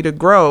continue to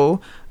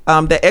grow.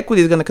 The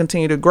equity is going to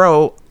continue to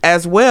grow,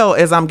 as well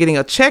as I'm getting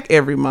a check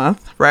every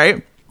month,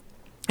 right?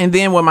 And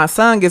then when my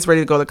son gets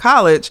ready to go to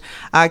college,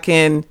 I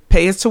can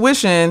pay his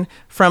tuition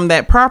from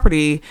that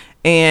property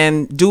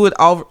and do it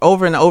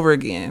over and over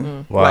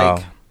again. Wow.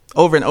 Like,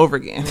 over and over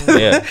again.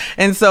 Yeah.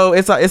 And so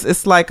it's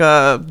like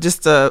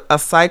just a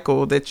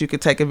cycle that you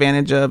could take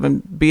advantage of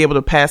and be able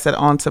to pass that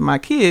on to my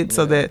kids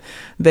so that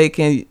they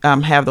can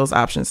have those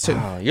options too.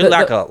 Wow, you're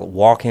like a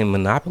walking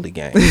Monopoly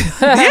game.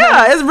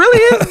 Yeah, it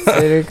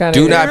really is.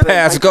 Do not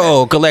pass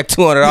go, collect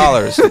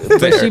 $200.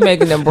 But she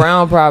making them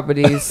brown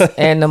properties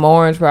and them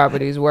orange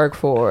properties work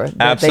for her,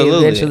 that they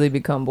eventually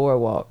become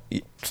boardwalk.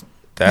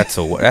 That's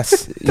a word.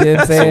 That's, you know what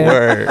I'm saying? A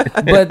word.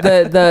 But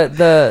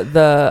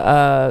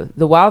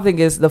the wild thing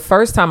is, the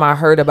first time I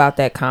heard about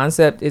that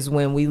concept is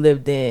when we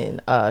lived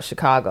in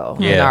Chicago.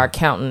 And our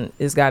accountant,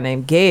 this guy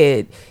named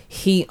Ged,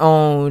 he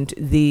owned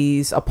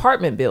these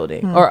apartment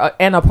building or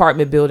an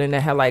apartment building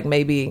that had like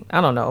maybe, I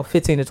don't know,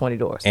 15 to 20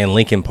 doors. And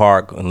Lincoln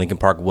Park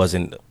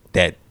wasn't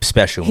that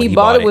special. He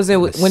bought it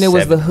when it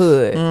was the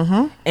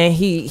hood. And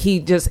he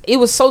just, it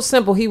was so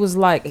simple. He was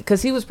like,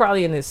 because he was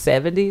probably in his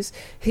 70s,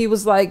 he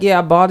was like, yeah,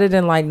 I bought it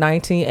in like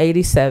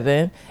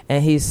 1987,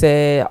 and he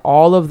said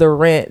all of the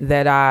rent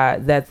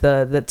that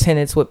the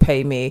tenants would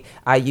pay me,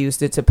 I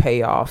used it to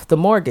pay off the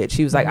mortgage.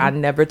 He was like, I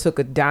never took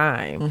a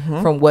dime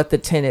from what the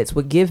tenants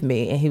would give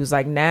me. And he was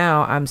like,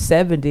 now I'm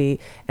 70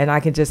 and I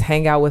can just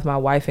hang out with my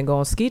wife and go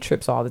on ski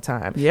trips all the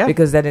time,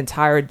 because that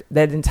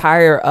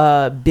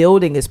entire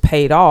building is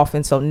paid off.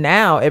 And so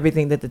now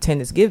everything that the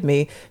tenants give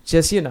me,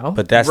 just,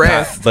 but that's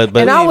rest. Not,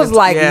 but and I was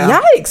like,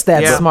 yikes,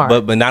 that's smart.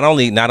 But not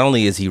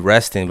only is he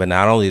resting, but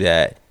not only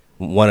that,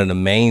 one of the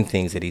main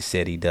things that he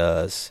said he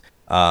does,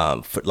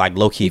 for, like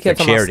low key for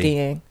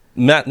charity.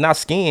 Not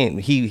skiing.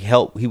 He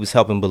was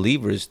helping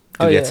believers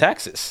do their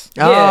taxes.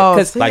 Yeah,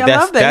 because like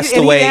that's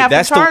the way.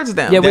 That's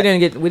them. Yeah, we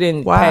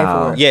didn't pay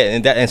for it.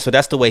 Yeah, and so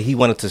that's the way he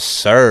wanted to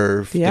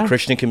serve the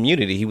Christian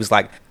community. He was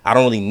like, I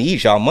don't really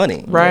need y'all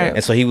money, right?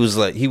 And so he was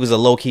a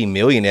low key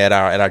millionaire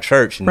at our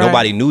church. And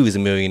nobody knew he was a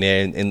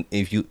millionaire, and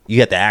if you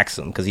had to ask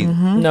him because he,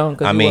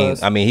 I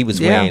mean, he was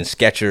wearing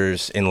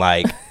Skechers and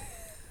like.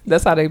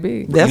 That's how they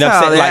be. That's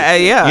how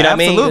they, you know what I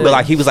mean? Absolutely. But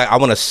like he was like, I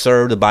want to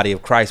serve the body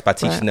of Christ by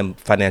teaching them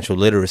financial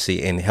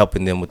literacy and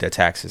helping them with their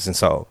taxes. And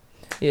so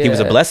He was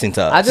a blessing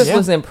to us. I just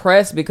was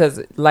impressed because,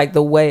 like,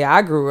 the way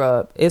I grew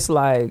up, it's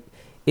like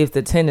if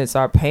the tenants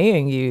are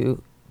paying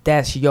you,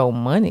 that's your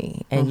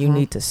money and you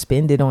need to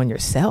spend it on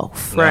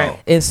yourself. Right.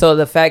 And so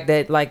the fact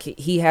that, like,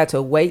 he had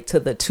to wait to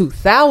the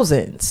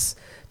 2000s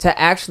to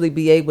actually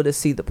be able to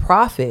see the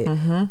profit,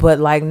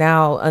 but like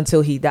now until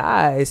he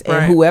dies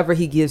and whoever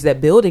he gives that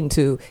building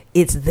to,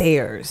 it's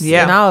theirs.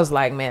 And I was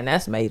like, man,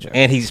 that's major.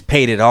 And he's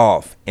paid it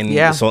off.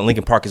 And so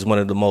Lincoln Park is one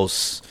of the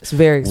most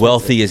very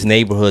wealthiest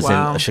neighborhoods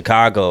in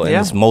Chicago, and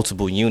it's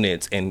multiple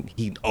units, and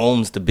he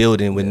owns the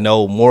building with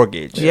no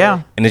mortgage.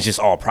 And it's just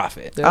all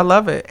profit. I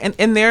love it. And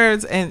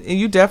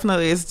you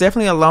definitely, it's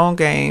definitely a long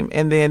game.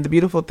 And then the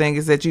beautiful thing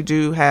is that you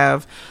do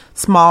have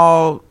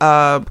small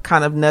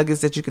kind of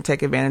nuggets that you can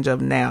take advantage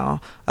of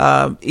now,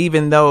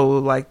 even though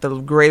like the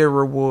greater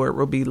reward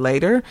will be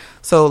later.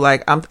 So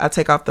like I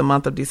take off the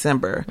month of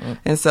December,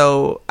 and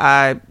so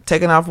I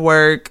taken off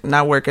work,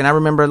 not working. I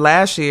remember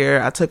last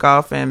year I took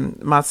off and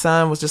my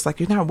son was just like,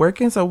 "You're not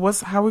working, so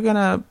how are we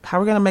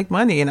gonna make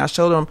money?" And I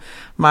showed him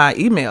my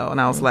email and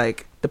I was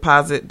like,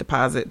 deposit.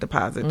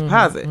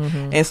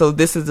 And so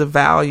this is the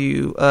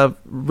value of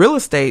real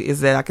estate, is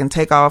that I can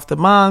take off the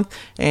month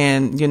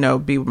and, you know,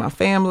 be with my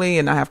family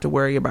and not have to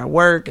worry about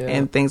work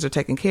and things are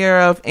taken care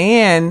of.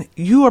 And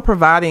you are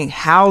providing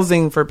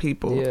housing for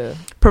people.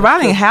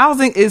 Providing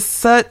housing is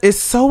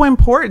so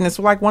important. It's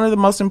like one of the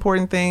most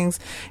important things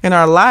in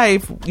our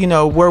life, you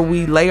know, where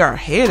we lay our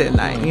head at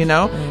night, you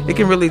know, it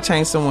can really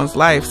change someone's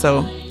life. So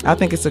I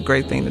think it's a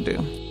great thing to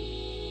do.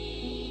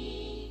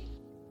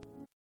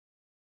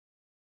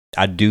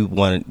 I do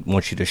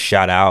want you to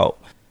shout out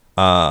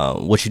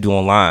what you do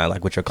online,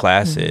 like with your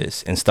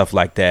classes and stuff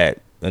like that,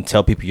 and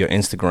tell people your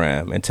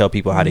Instagram and tell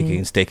people how they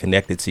can stay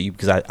connected to you,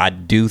 because I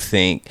do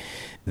think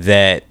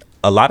that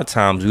a lot of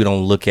times we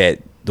don't look at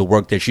the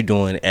work that you're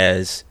doing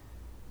as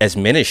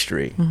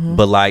ministry,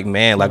 but like,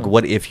 man, like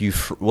what if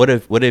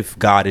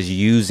God is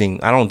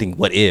using, I don't think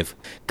what if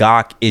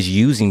God is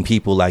using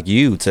people like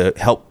you to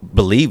help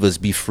believers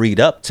be freed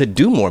up to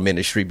do more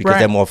ministry, because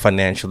they're more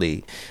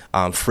financially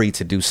free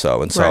to do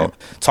so. And so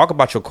talk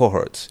about your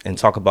cohorts and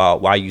talk about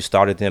why you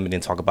started them, and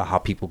then talk about how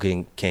people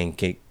can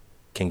get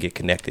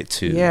connected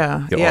to your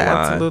online.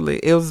 Absolutely.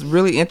 It was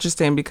really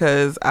interesting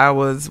because I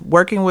was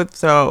working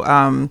with,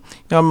 I'm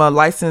a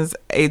licensed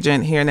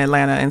agent here in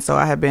Atlanta, and so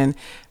I have been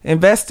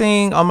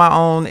investing on my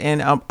own,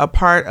 and a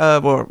part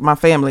of, or my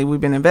family, we've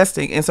been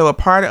investing. And so a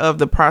part of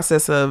the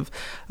process of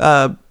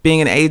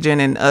being an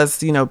agent and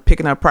us, you know,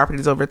 picking up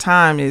properties over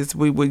time is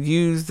we would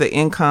use the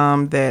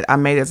income that I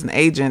made as an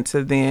agent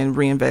to then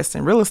reinvest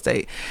in real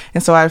estate.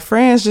 And so I had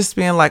friends just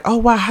being like, "Oh,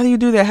 wow, how do you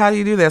do that? How do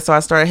you do that?" So I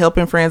started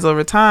helping friends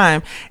over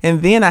time.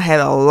 And then I had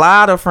a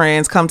lot of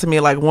friends come to me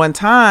like one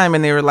time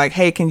and they were like,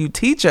 "Hey, can you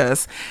teach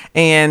us?"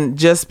 And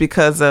just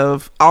because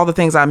of all the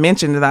things I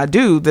mentioned that I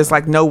do, there's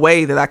like no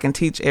way that I can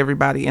teach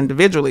everybody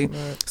individually.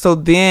 So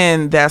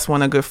then that's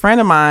when a good friend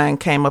of mine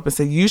came up and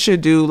said, "You should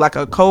do like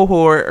a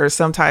cohort or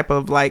some type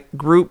of like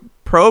group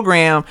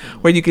program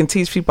where you can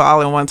teach people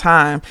all in one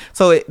time."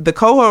 So the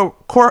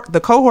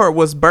cohort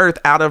was birthed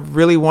out of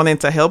really wanting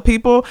to help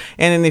people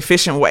in an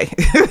efficient way.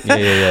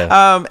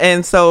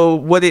 And so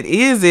what it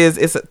is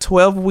it's a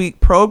 12-week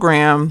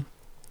program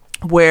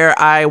where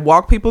I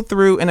walk people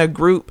through in a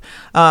group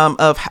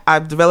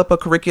I've developed a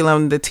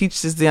curriculum that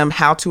teaches them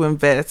how to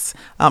invest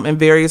in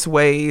various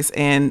ways,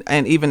 and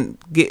even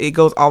it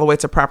goes all the way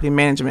to property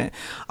management.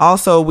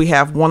 Also, we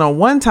have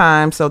one-on-one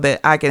time so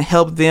that I can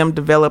help them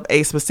develop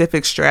a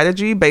specific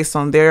strategy based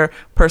on their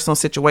personal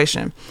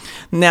situation.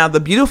 Now, the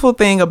beautiful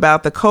thing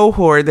about the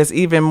cohort that's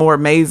even more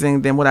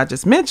amazing than what I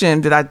just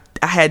mentioned, that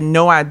I had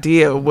no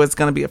idea was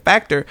going to be a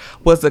factor,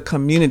 was the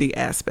community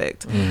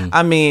aspect.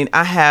 I mean,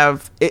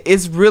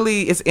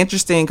 it's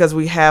interesting because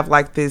we have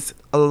like this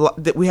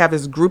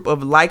group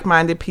of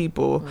like-minded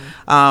people,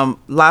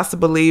 lots of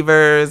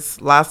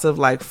believers, lots of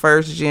like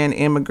first-gen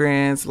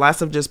immigrants,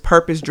 lots of just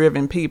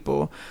purpose-driven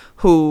people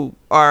who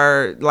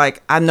are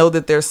like, I know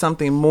that there's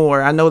something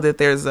more. I know that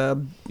there's a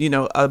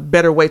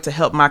better way to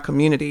help my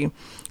community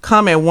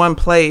come in one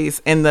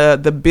place. And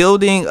the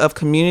building of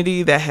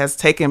community that has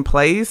taken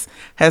place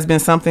has been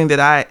something that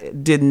I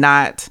did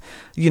not,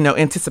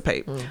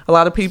 anticipate. A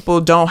lot of people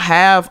don't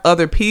have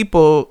other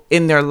people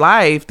in their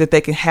life that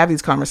they can have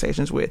these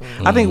conversations with.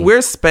 I think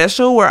we're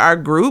special where our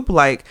group,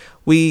 like,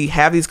 we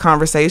have these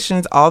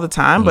conversations all the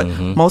time, but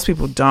most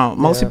people don't.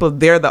 Most people,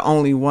 they're the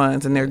only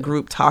ones in their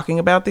group talking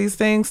about these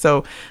things.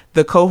 So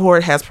the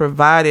cohort has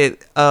provided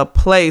a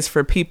place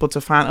for people to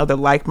find other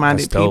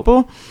like-minded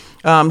people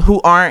who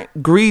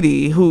aren't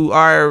greedy, who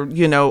are,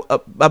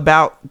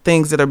 about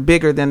things that are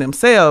bigger than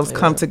themselves,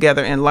 come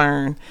together and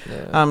learn.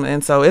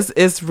 And so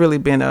it's really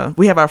been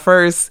we have our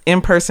first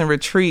in-person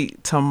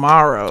retreat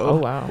tomorrow. Oh,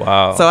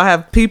 wow. So I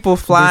have people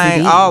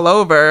flying all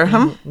over.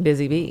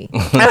 Busy bee.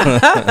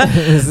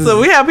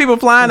 So we have people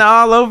flying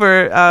all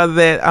over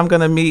that I'm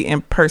going to meet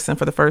in person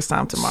for the first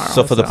time tomorrow.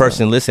 So for the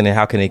person listening,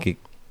 how can they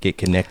get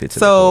connected to?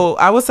 So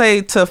I would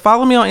say to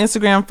follow me on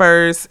Instagram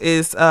first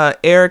is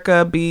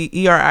Erika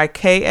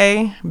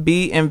Berika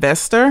B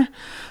Investor.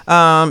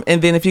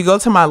 And then if you go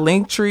to my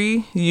link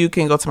tree, you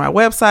can go to my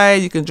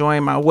website. You can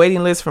join my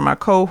waiting list for my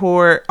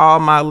cohort. All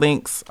my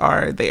links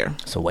are there.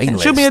 So waiting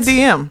list. Shoot me a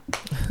DM.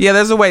 Yeah,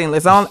 there's a waiting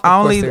list. I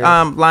only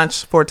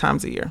launch 4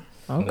 times a year.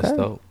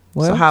 Okay.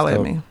 Well, so holla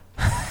at me.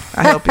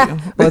 I help you.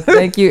 Well,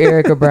 thank you,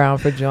 Erika Brown,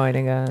 for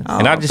joining us.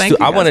 And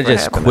I want to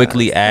just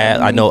quickly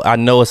add. I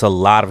know it's a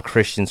lot of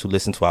Christians who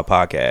listen to our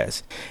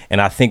podcast, and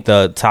I think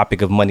the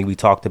topic of money, we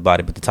talked about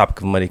it, but the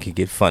topic of money could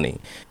get funny.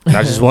 And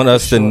I just want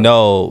us to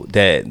know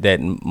that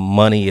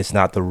money is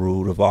not the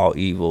root of all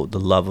evil.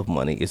 The love of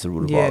money is the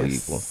root of all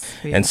evil. Yes.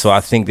 And so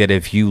I think that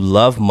if you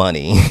love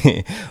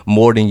money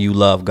more than you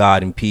love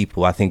God and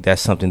people, I think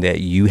that's something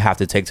that you have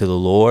to take to the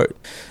Lord,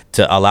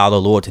 to allow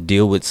the Lord to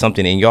deal with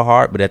something in your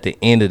heart. But at the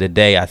end of the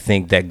day, I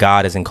think that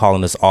God isn't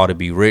calling us all to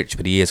be rich,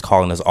 but he is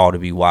calling us all to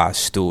be wise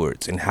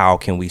stewards. And how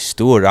can we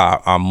steward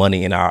our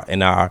money and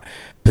our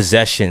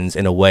possessions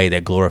in a way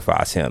that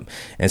glorifies him?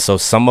 And so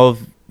some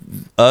of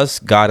us,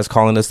 God is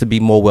calling us to be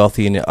more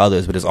wealthy than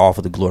others, but it's all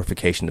for the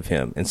glorification of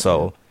him. And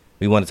so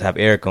we wanted to have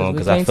Eric on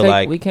because I feel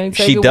like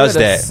she does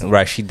that.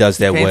 Right. She does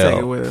that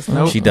well.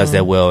 Nope. She does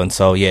that well. And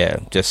so, yeah,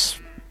 just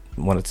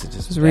wanted to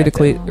just read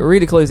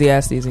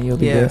Ecclesiastes and you'll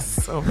be good.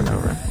 Yes, over and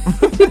over.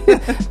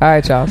 All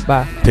right, y'all.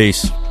 Bye.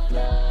 Peace.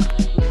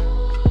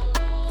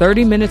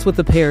 30 Minutes with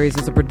the Perrys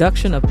is a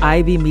production of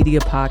Ivy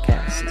Media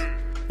Podcast.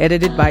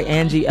 Edited by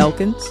Angie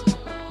Elkins.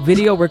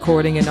 Video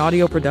recording and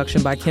audio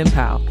production by Kim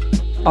Powell.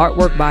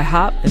 Artwork by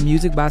Hop and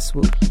music by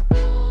Swoop.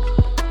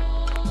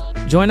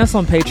 Join us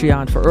on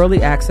Patreon for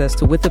early access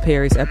to With the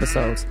Perrys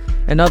episodes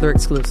and other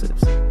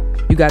exclusives.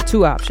 You got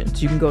 2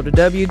 options. You can go to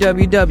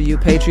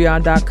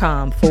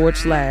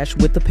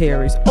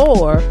www.patreon.com/withtheperrys,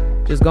 or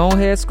just go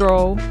ahead,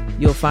 scroll.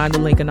 You'll find the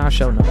link in our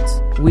show notes.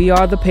 We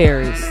are the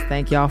Perrys.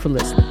 Thank y'all for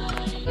listening.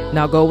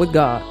 Now go with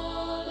God.